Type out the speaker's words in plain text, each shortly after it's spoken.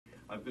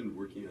I've been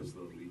working as the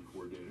lead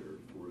coordinator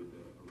for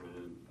the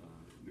Iran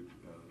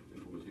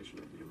implementation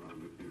of the Iran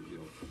nuclear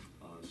deal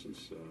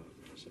since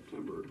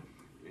September,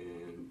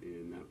 and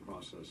in that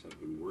process I've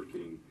been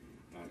working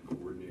at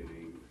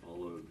coordinating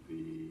all of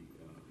the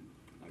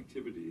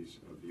activities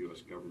of the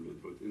U.S.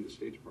 government, both in the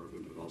State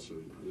Department but also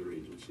in other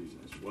agencies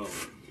as well,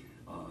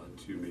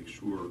 to make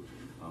sure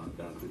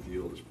that the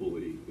deal is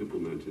fully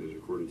implemented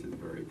according to the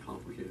very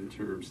complicated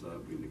terms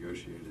that we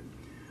negotiated.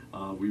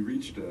 We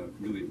reached a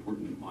really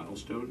important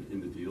milestone in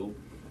the deal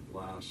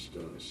last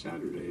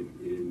Saturday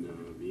in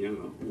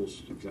Vienna,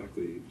 almost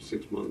exactly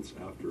 6 months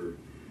after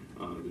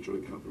the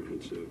Joint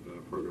Comprehensive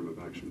Program of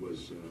Action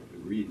was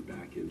agreed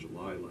back in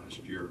July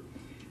last year,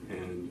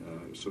 and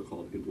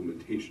so-called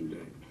Implementation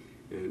Day.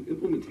 And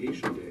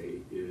Implementation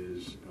Day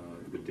is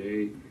the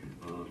day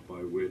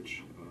by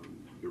which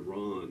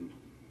Iran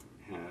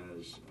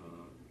has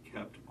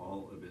kept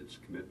all of its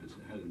commitments.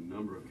 It had a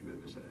number of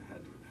commitments that it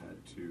had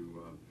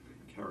to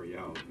carry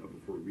out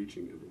before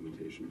reaching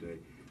Implementation Day,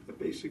 that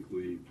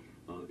basically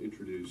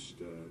introduced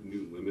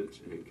new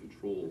limits and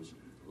controls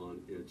on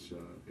its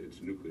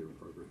nuclear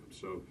program.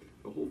 So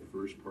the whole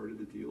first part of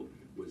the deal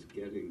was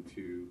getting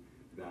to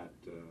that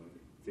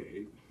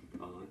day,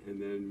 and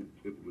then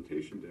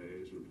Implementation Day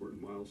is an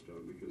important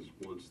milestone because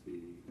once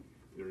the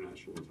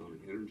International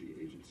Atomic Energy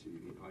Agency,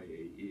 the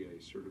IAEA,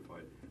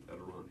 certified that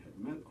Iran had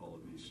met all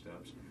of these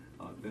steps,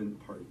 then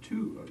part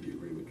two of the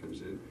agreement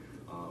comes in,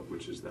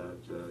 which is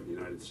that the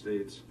United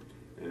States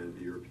and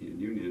the European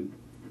Union,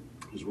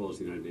 as well as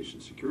the United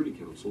Nations Security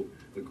Council,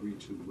 agreed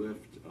to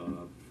lift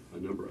a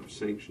number of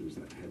sanctions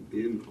that had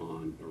been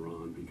on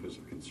Iran because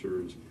of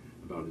concerns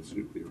about its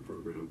nuclear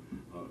program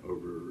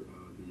over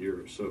the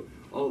years. So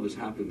all of this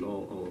happened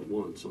all at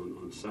once.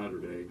 On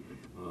Saturday,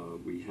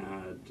 we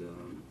had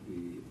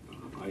the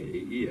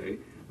IAEA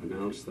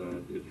announced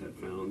that it had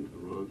found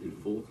Iran in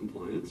full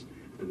compliance,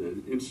 and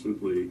then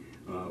instantly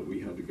we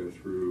had to go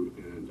through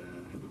and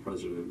have the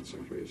President and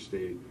Secretary of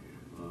State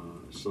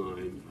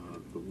sign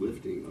the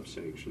lifting of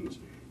sanctions,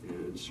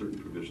 and certain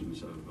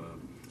provisions of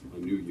a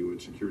new UN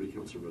Security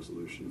Council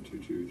Resolution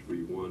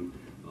 2231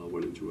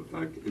 went into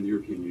effect, and the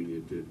European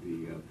Union did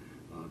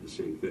the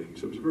same thing.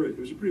 So it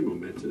was a pretty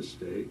momentous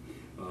day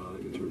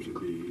in terms of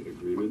the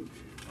agreement.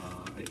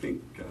 I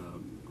think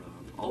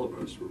all of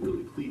us were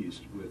really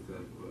pleased with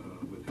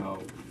how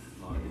it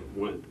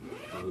went.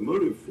 The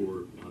motive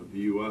for the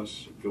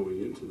U.S.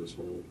 going into this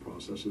whole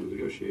process, and the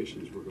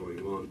negotiations were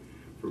going on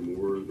for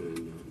more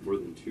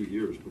than 2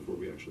 years before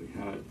we actually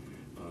had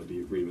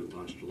the agreement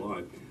last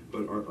July.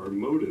 But our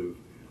motive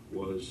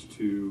was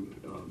to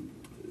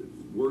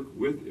work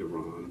with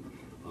Iran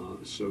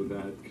so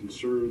that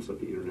concerns that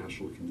the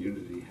international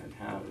community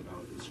had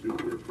about its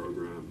nuclear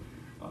program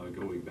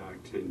going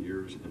back 10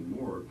 years and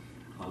more,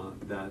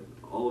 that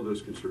all of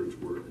those concerns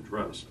were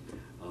addressed.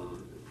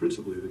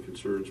 Principally, the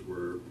concerns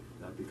were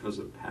that because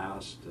of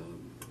past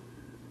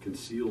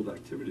concealed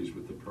activities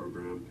with the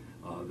program,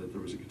 that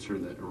there was a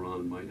concern that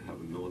Iran might have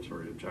a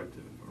military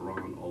objective.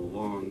 Iran all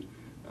along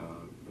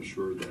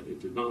assured that it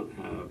did not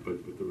have,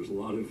 but there was a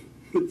lot of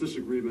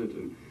disagreement,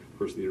 and of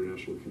course the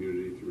international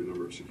community, through a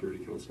number of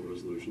Security Council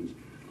resolutions,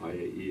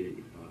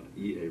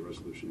 IAEA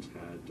resolutions,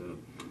 had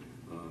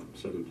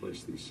set in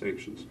place these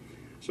sanctions.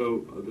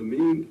 So the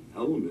main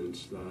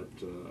elements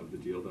of the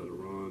deal that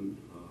Iran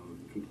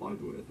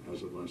complied with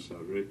as of last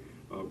Saturday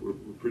were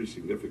pretty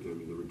significant. I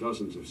mean, there were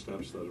dozens of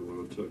steps that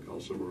Iran took. I'll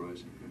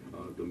summarize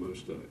the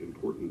most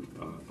important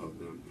of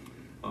them.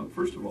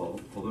 First of all,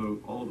 although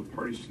all of the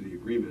parties to the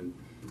agreement,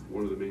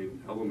 one of the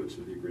main elements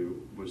of the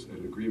agreement was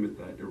an agreement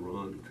that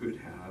Iran could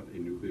have a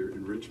nuclear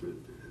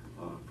enrichment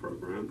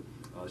program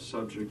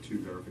subject to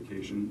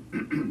verification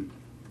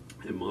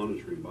and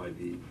monitoring by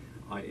the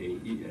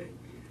IAEA.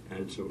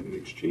 And so in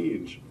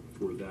exchange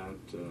for that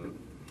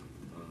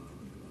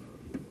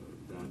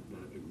that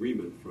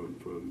agreement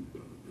from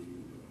the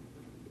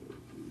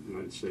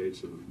United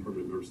States and the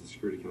permanent members of the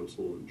Security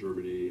Council and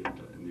Germany and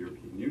the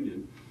European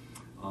Union,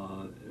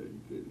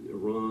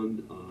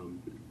 Iran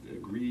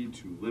agreed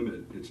to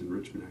limit its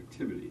enrichment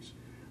activities.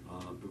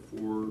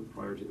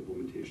 Prior to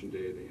Implementation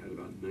Day, they had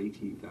about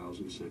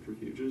 19,000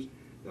 centrifuges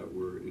that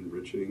were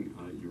enriching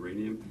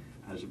uranium.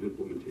 As of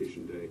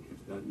Implementation Day,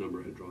 that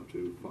number had dropped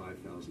to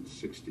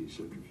 5,060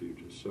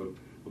 centrifuges, so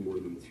a more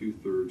than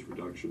 2/3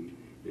 reduction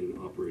in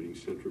operating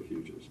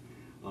centrifuges.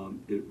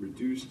 It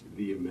reduced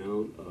the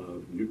amount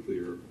of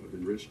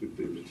enriched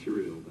nuclear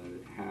material that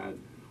it had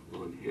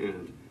on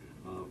hand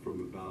from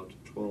about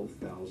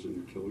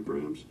 12,000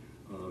 kilograms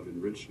of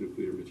enriched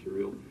nuclear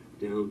material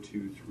down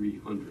to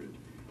 300.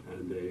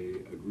 And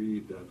they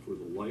agreed that for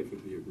the life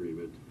of the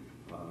agreement,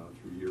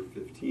 through year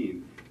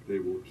 15, they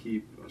will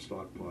keep a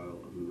stockpile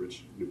of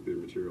enriched nuclear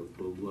material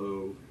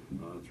below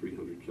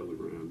 300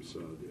 kilograms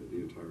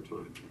the entire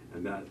time.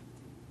 And that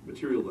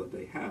material that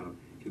they have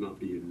cannot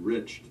be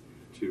enriched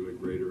to a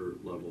greater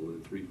level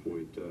than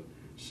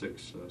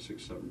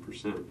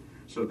 3.67%.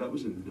 So that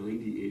was a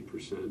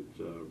 98%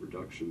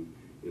 reduction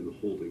in the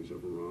holdings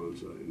of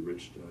Iran's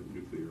enriched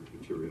nuclear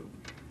material.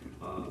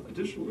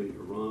 Additionally,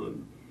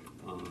 Iran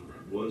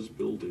was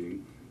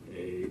building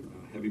a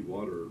heavy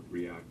water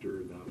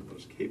reactor that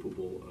was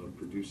capable of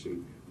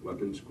producing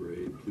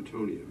weapons-grade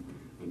plutonium,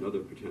 another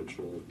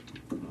potential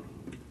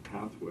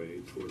pathway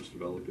towards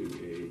developing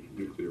a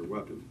nuclear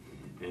weapon.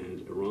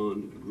 And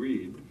Iran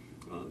agreed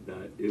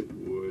that it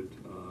would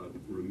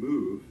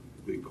remove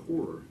the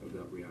core of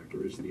that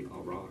reactor, is the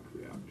Arak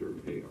reactor,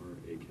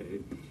 A-R-A-K,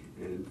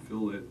 and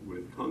fill it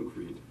with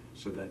concrete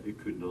so that it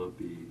could not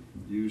be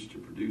used to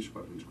produce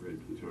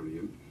weapons-grade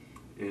plutonium.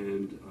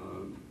 And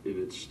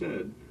in its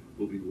stead,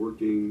 we'll be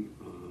working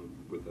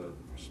with a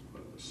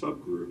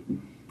subgroup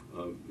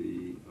of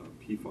the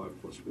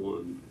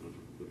P5+1,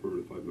 the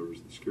permanent 5 members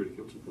of the Security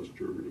Council plus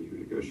Germany, who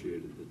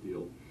negotiated the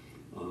deal,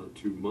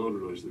 to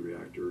modernize the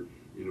reactor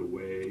in a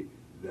way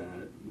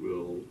that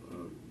will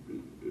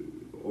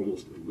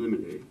almost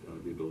eliminate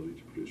the ability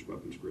to produce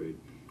weapons-grade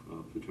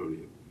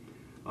plutonium.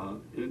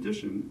 In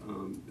addition,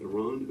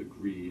 Iran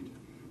agreed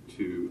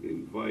to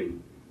invite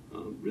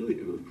really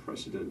an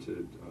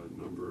unprecedented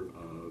number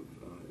of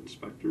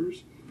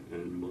inspectors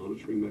and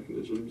monitoring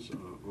mechanisms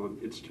on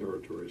its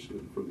territory, so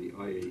from the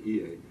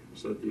IAEA,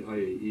 so that the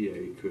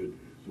IAEA could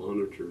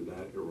monitor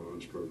that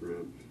Iran's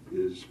program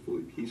is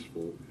fully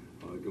peaceful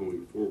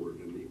going forward.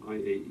 And the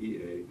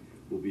IAEA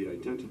will be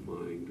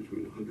identifying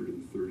between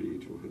 130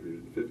 to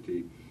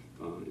 150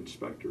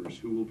 inspectors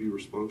who will be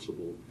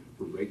responsible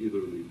for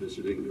regularly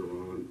visiting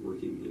Iran,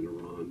 working in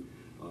Iran,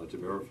 to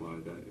verify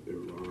that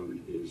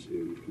Iran is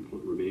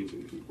remains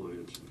in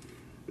compliance.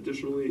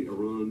 Additionally,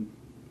 Iran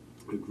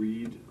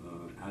agreed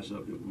as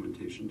of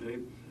implementation day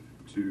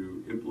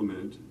to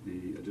implement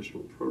the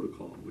additional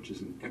protocol, which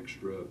is an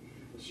extra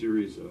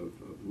series of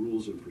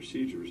rules and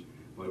procedures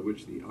by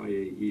which the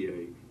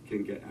IAEA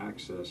can get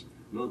access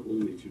not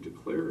only to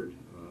declared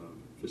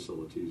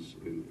facilities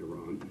in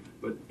Iran,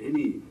 but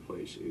any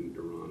place in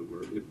Iran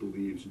where it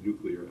believes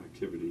nuclear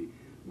activity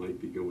might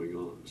be going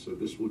on. So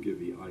this will give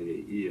the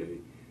IAEA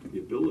the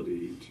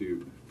ability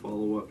to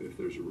follow up if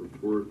there's a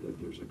report that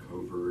there's a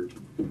covert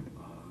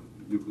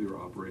nuclear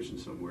operation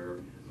somewhere,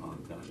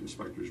 that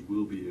inspectors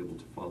will be able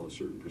to follow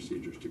certain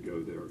procedures to go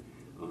there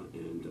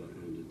and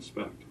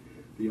inspect.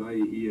 The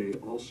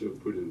IAEA also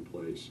put in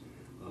place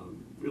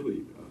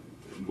really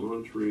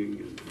monitoring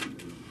and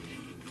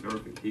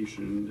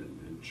verification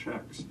and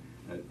checks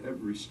at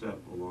every step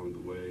along the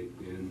way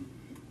in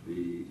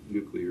the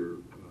nuclear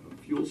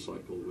fuel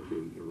cycle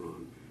within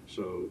Iran.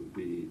 So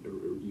the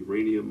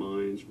uranium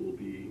mines will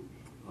be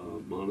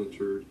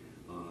monitored,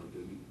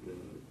 the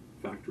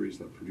factories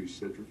that produce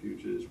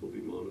centrifuges will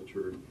be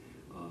monitored,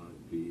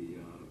 the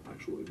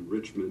actual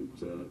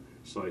enrichment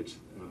sites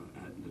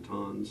at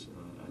Natanz,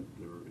 at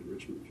their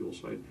enrichment fuel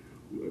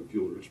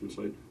enrichment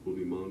site, will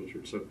be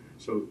monitored.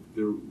 So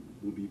there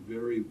will be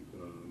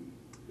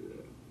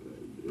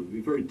it will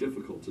be very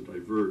difficult to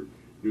divert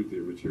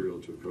nuclear material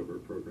to a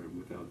covert program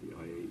without the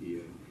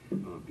IAEA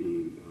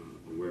being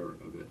aware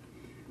of it.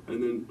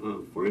 And then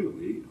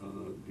finally,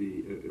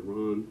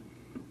 Iran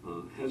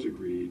has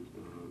agreed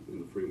in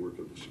the framework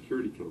of the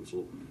Security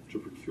Council to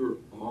procure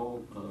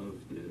all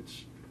of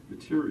its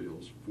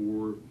materials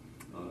for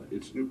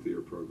its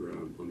nuclear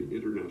program on the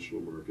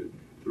international market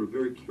through a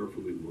very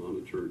carefully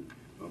monitored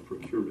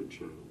procurement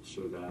channel,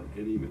 so that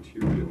any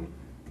material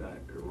that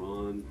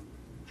Iran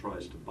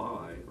tries to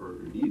buy or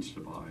needs to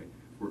buy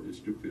for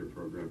its nuclear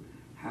program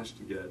has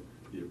to get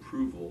the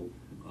approval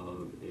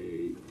of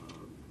a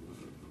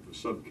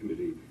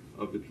subcommittee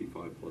of the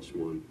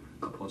P5+1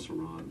 plus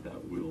Iran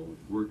that will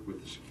work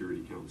with the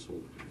Security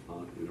Council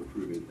in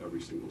approving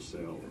every single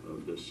sale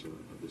of this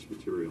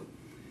material.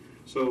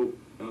 So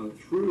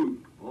through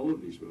all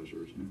of these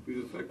measures,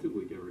 we've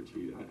effectively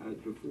guaranteed,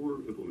 before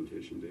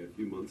implementation day a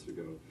few months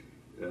ago,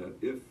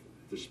 if,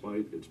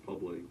 despite its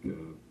public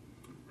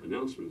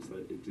announcements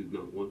that it did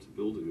not want to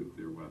build a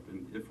nuclear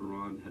weapon, if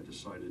Iran had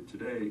decided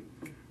today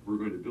we're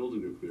going to build a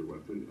nuclear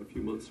weapon, a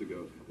few months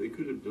ago, they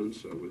could have done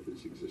so with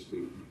its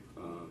existing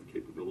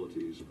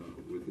capabilities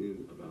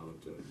within about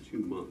 2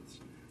 months.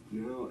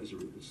 Now, as a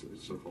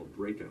so-called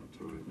breakout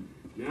time,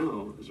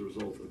 now, as a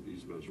result of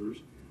these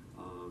measures,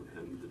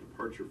 and the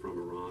departure from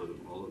Iran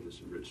of all of this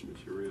enriched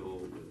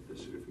material, the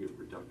significant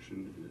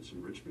reduction in its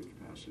enrichment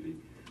capacity,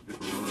 if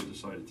Iran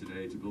decided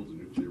today to build a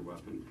nuclear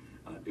weapon,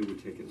 it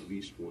would take at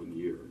least 1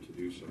 year to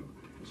do so.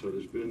 So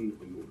there's been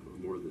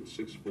a more than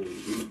 6-fold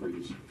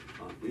increase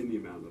in the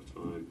amount of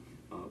time,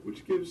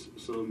 which gives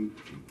some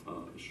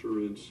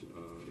assurance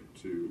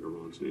to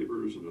Iran's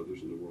neighbors and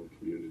others in the world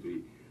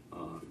community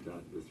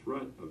that the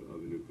threat of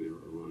a nuclear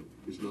Iran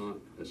is not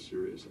as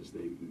serious as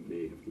they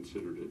may have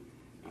considered it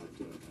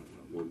at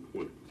one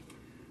point.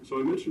 So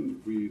I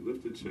mentioned we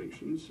lifted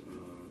sanctions,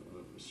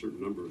 a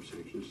certain number of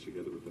sanctions,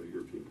 together with our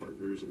European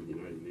partners and the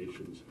United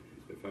Nations,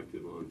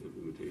 effective on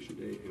implementation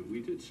day, and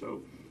we did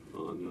so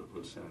on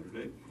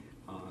Saturday.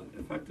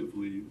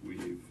 Effectively,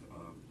 we've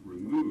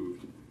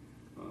removed,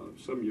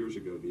 some years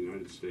ago, the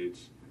United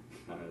States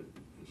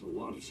has a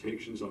lot of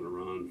sanctions on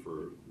Iran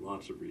for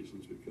lots of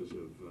reasons, because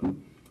of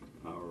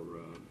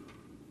our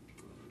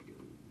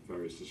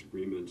various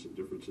disagreements and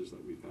differences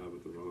that we've had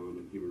with Iran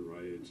on human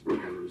rights,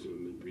 and terrorism,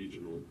 and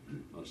regional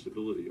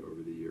stability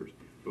over the years.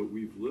 But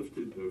we've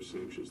lifted those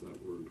sanctions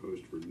that were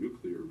imposed for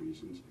nuclear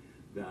reasons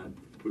that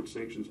put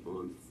sanctions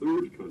on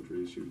third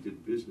countries who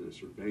did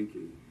business or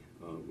banking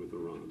with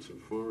Iran. So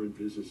foreign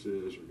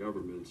businesses or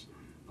governments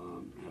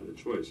had a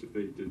choice. If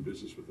they did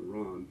business with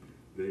Iran,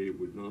 they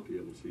would not be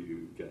able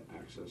to get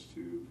access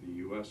to the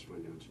U.S.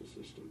 financial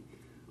system.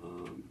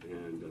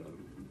 And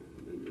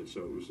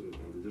so it was an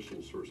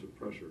additional source of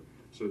pressure.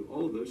 So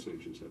all of those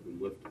sanctions have been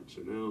lifted.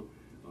 So now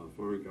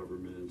foreign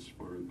governments,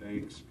 foreign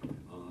banks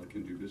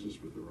can do business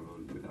with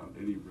Iran without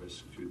any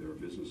risk to their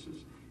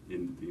businesses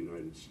in the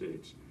United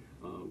States.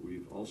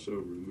 We've also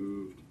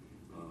removed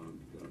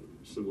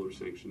similar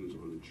sanctions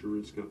on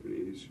insurance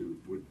companies who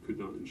could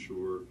not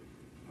insure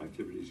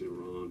activities in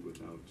Iran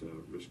without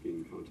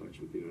risking contacts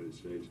with the United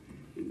States.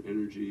 In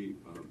energy,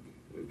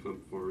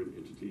 foreign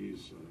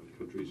entities,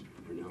 countries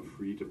are now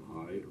free to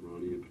buy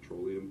Iranian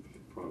petroleum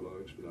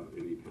products without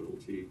any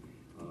penalty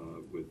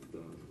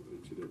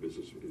to their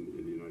business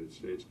in the United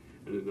States,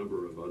 and a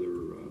number of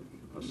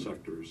other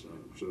sectors.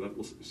 So that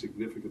will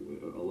significantly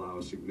allow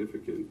a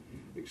significant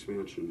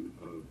expansion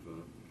of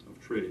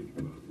trade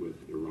with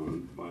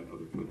Iran by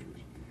other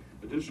countries.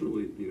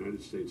 Additionally, the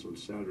United States on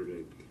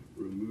Saturday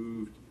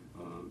removed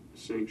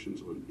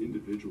sanctions on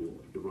individual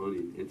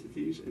Iranian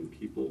entities and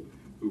people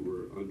who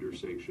were under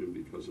sanction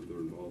because of their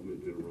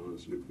involvement in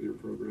Iran's nuclear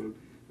program.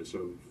 And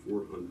so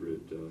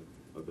 400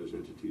 of those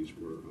entities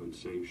were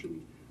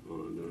unsanctioned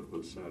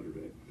on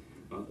Saturday.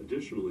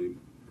 Additionally,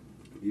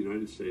 the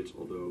United States,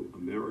 although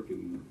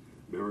American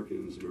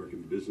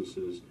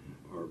businesses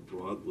are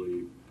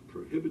broadly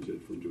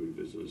prohibited from doing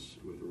business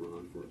with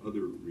Iran for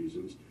other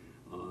reasons,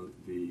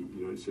 the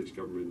United States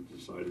government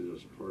decided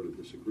as part of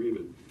this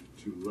agreement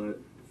to let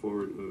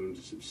foreign-owned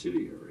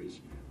subsidiaries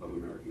of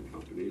American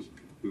companies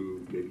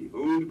who may be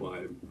owned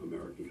by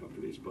American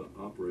companies but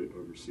operate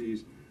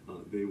overseas,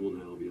 they will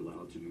now be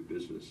allowed to do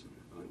business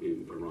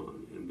in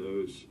Iran. And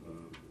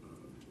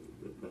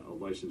a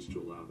license to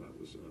allow that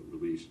was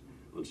released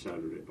on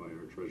Saturday by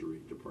our Treasury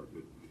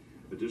Department.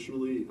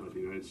 Additionally, the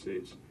United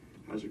States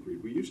has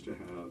agreed. We used to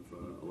have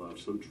allowed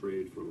some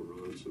trade from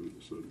Iran,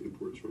 some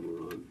imports from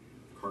Iran,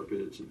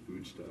 carpets and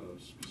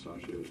foodstuffs,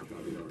 pistachios,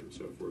 caviar, and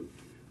so forth.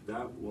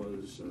 That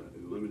was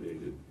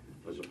eliminated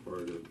as a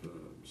part of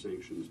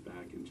sanctions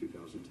back in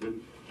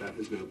 2010. That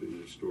has now been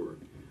restored.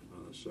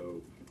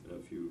 So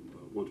if you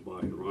want to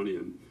buy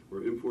Iranian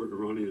or import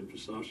Iranian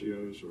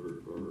pistachios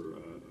or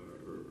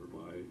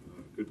buy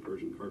good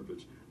Persian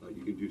carpets,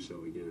 you can do so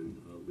again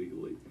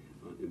legally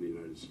in the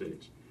United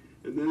States.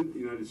 And then the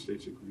United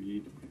States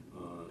agreed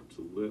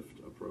to lift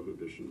a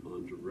prohibition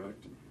on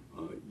direct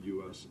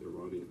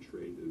U.S.-Iranian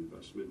trade and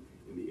investment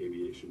in the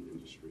aviation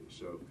industry.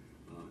 So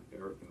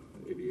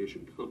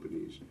aviation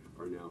companies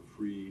are now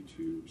free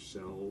to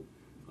sell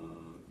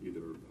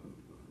either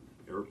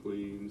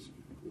airplanes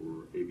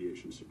or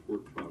aviation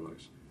support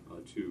products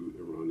to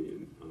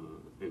Iranian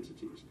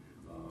entities,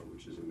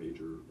 which is a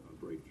major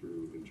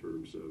breakthrough in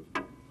terms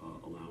of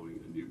allowing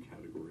a new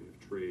category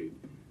of trade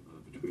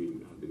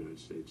between the United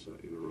States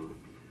and Iran.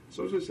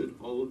 So as I said,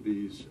 all of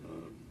these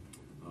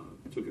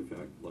took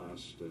effect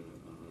last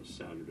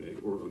Saturday,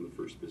 or on the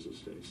first business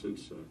day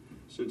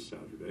since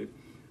Saturday.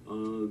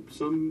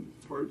 Some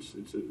parts,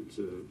 it's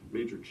a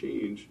major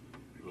change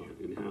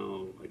in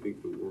how I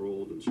think the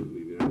world and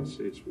certainly the United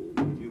States will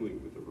be dealing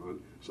with Iran.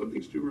 Some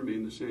things do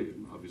remain the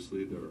same.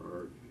 Obviously, there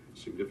are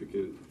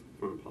significant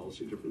foreign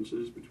policy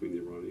differences between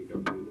the Iranian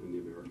government and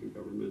the American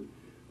government,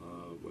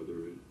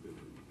 whether it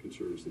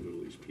concerns the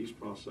Middle East peace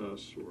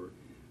process or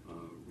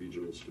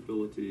regional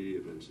stability,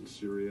 events in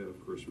Syria.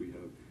 Of course, we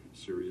have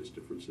serious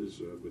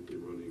differences with the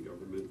Iranian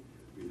government.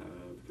 We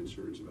have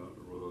concerns about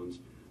Iran's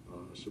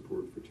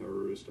support for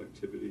terrorist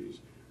activities.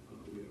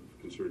 We have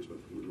concerns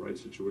about the human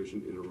rights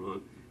situation in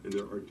Iran. And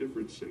there are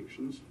different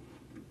sanctions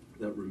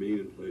that remain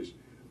in place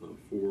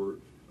for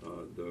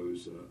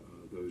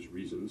those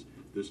reasons.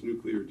 This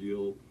nuclear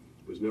deal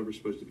was never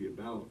supposed to be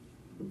about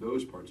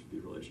those parts of the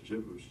relationship.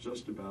 It was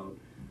just about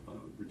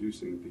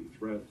reducing the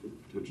threat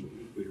of potential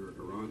nuclear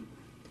Iran,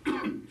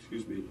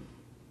 excuse me,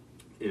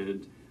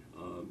 and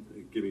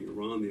giving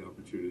Iran the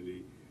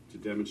opportunity to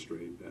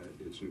demonstrate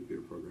that its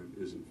nuclear program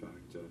is in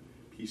fact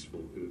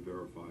peaceful in a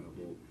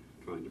verifiable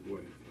kind of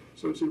way.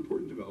 So it's an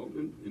important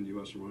development in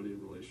U.S.-Iranian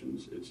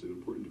relations. It's an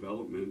important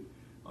development,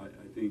 I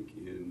think,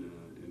 in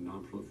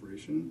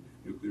non-proliferation,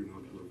 nuclear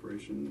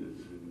non-proliferation,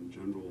 and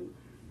general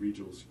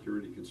regional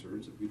security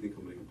concerns that we think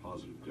will make a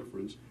positive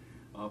difference.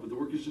 But the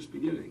work is just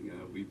beginning.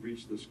 We've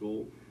reached this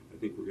goal. I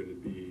think we're going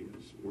to be,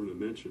 as Orna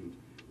mentioned,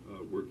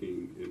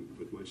 working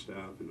with my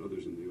staff and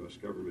others in the U.S.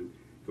 government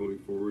going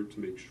forward to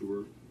make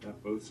sure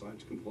that both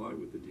sides comply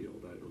with the deal,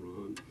 that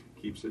Iran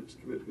keeps its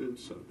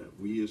commitments, that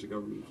we as a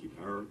government keep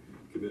our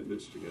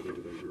commitments together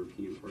with our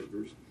European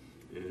partners,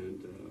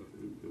 and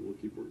we'll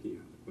keep working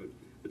at it. But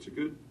it's a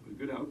good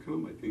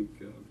outcome. I think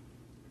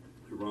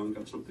Iran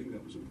got something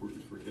that was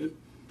important for it.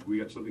 We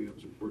got something that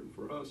was important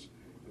for us,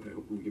 and I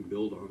hope we can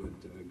build on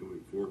it going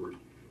forward.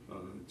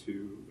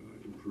 to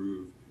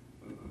improve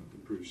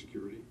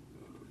security,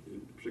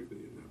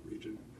 particularly in that region.